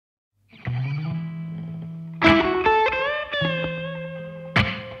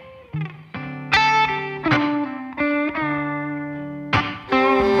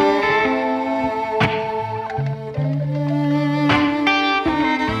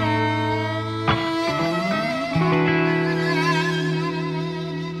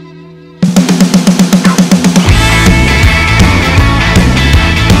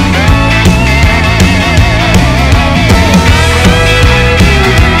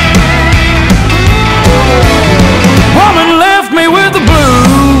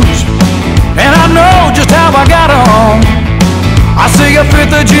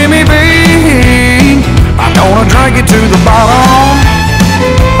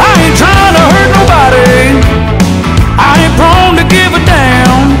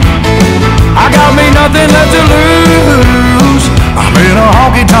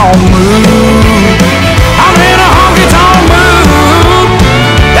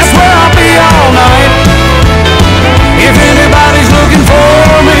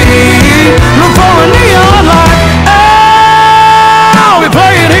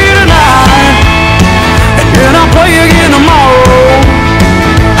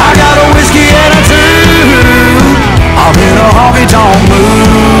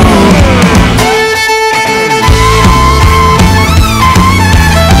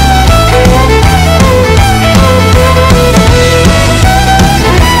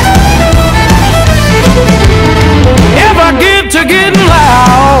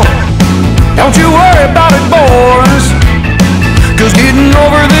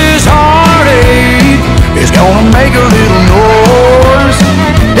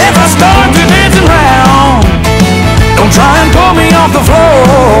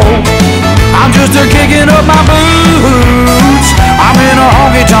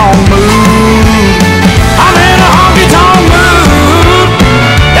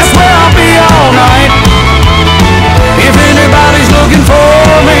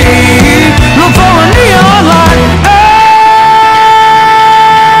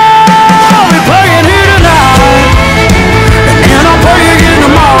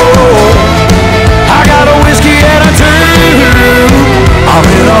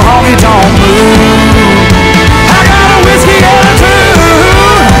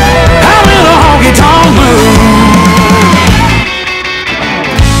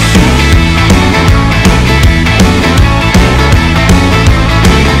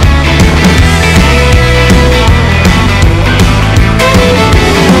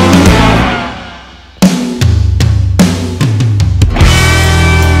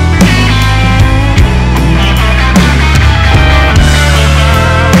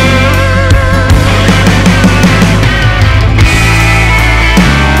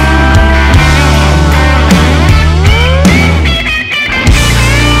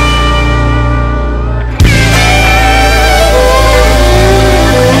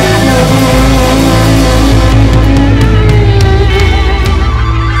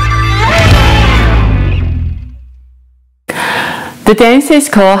The dance is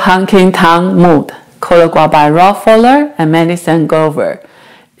called Honky Tonk Mood, choreographed by Fowler and Maddison.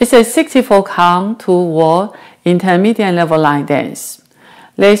 It's a 64 count, 2-wall, intermediate level line dance.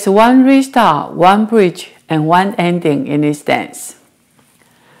 There is one restart, one bridge, and one ending in this dance.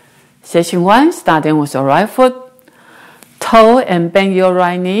 Section 1, starting with your right foot, toe and bend your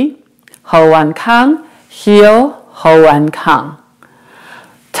right knee, hold one count, heel, hold one count.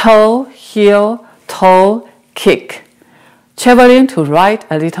 Toe, heel, toe, kick. Traveling to right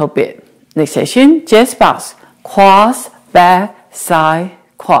a little bit. Next section, jazz box, cross, back, side,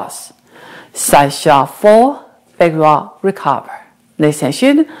 cross. Side shot 4, back rock, recover. Next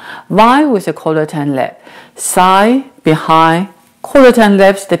section, vine with a quarter turn left. Side, behind, quarter turn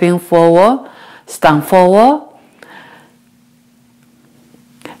left, stepping forward, stand forward.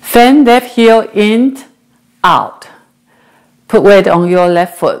 Fan left heel in, out. Put weight on your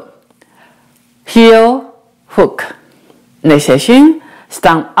left foot. Heel, hook. Next section,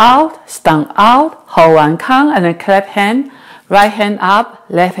 stand out, hold one count and then clap hand, right hand up,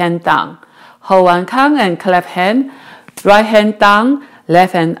 left hand down. Hold one count and clap hand, right hand down,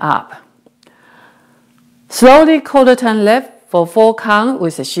 left hand up. Slowly quarter turn left for 4 count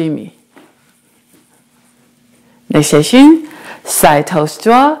with a shimmy. Next section, side toe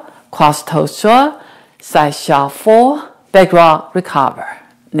draw, cross toe draw, side shot 4, back rock, recover.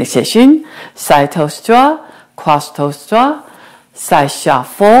 Next section, side toe draw, cross toe draw, side shot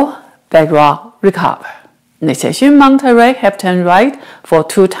 4, back rock, recover. Next section, mountain right, half turn right for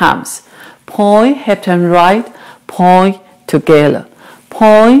 2 times. Point, half turn right, point together.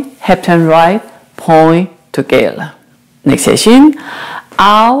 Point, half turn right, point together. Next section,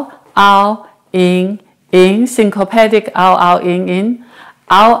 out, in, syncopatic, out, in,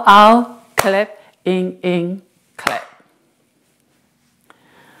 out, clap, in, clap.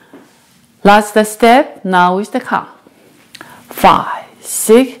 Last step, now is the count. 5,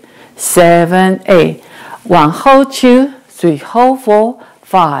 6, 7, 8. 1, hold 2, 3, hold 4,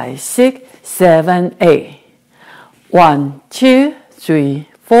 5, 6, 7, 8. 1, 2, 3,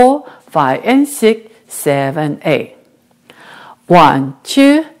 4, 5, and 6, 7, 8. 1,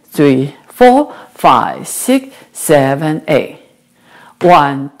 2, 3, 4, 5, 6, 7, 8.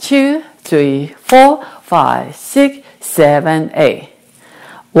 1, 2, 3, 4, 5, 6, 7, 8.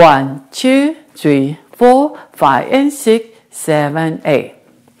 1, 2, 3, 4, 5, and 6, 7, 8.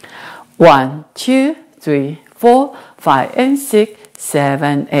 1, 2, 3, 4, 5, and 6,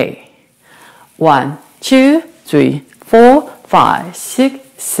 7, 8. 1, 2, 3, 4, 5, 6,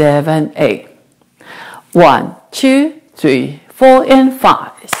 7, 8. 1, 2, 3, 4, and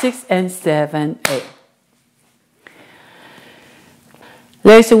 5, 6, and 7, 8.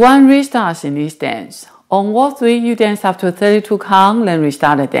 There's one restart in this dance. On wall 3, you dance up to 32 count, then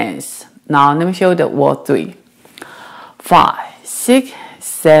restart the dance. Now let me show you the wall 3. 5, 6,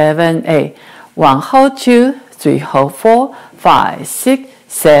 7, 8. 1, hold 2, 3, hold 4, 5, 6,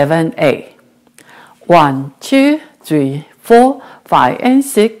 7, 8. 1, 2, 3, 4, 5, and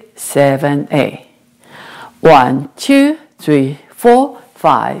 6, 7, 8. 1, 2, 3, 4,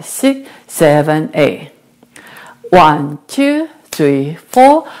 5, 6, 7, 8. 1, 2, 3,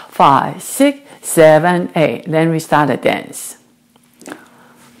 4, 5, 6, 7, 8. Then restart the dance.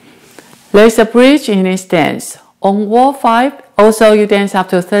 There's a bridge in this dance. On wall 5, also you dance up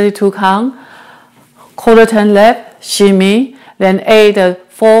to 32 count, quarter turn left, shimmy, then add a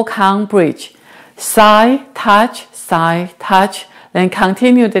 4 count bridge. Side, touch, then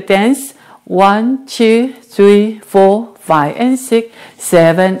continue the dance. 1, 2, 3, 4, 5, and 6,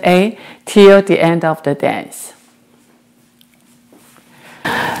 7, 8 till the end of the dance.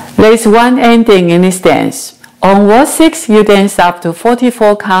 There is one ending in this dance. On wall 6, you dance up to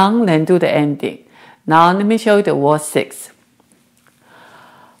 44 count, then do the ending. Now let me show you the wall 6.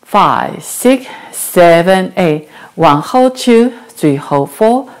 5, 6, 7, 8. 1, hold 2, 3, hold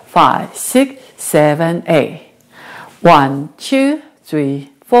 4, 5, 6, 7, 8. 1, 2, 3,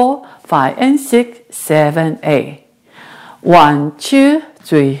 4, 5, and 6, 7, 8. 1, 2,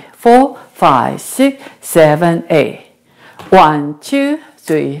 3, 4, 5, 6, 7, 8. 1, 2,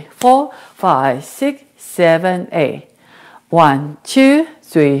 3, 4, 5, 6, 7, 8. 1, 2,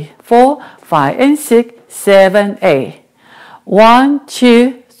 3, 4, 5, and 6, 7, 8. 1,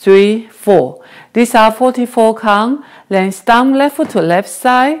 2, 3, 4. These are 44 count. Then stomp left foot to left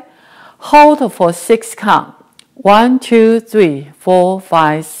side. Hold for 6 count. 1, 2, 3, 4,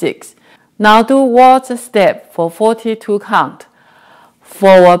 5, 6. Now do waltz step for 42 count.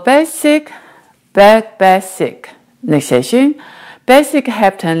 Forward basic, back basic. Next section, basic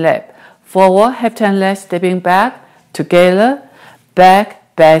half turn left. Forward half turn left, stepping back, together,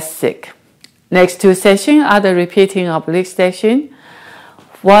 back basic. Next 2 sections are the repeating oblique section.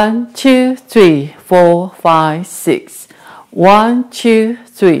 1, 2, 3, 4, 5, 6. 1, 2,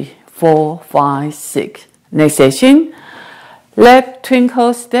 3, 4, 5, 6. Next section. Left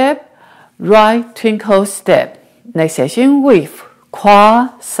twinkle step, right twinkle step. Next section with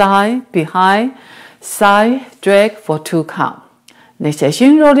qua, side, behind, side, drag for 2 count. Next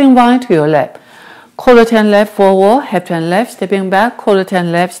section, rolling right to your left. Quarter turn left forward, half turn left, stepping back, quarter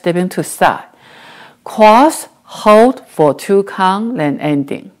turn left, stepping to side. Cross, hold for 2 count, then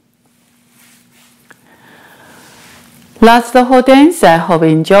ending. That's the whole dance. I hope you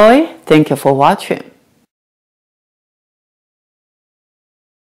enjoy. Thank you for watching.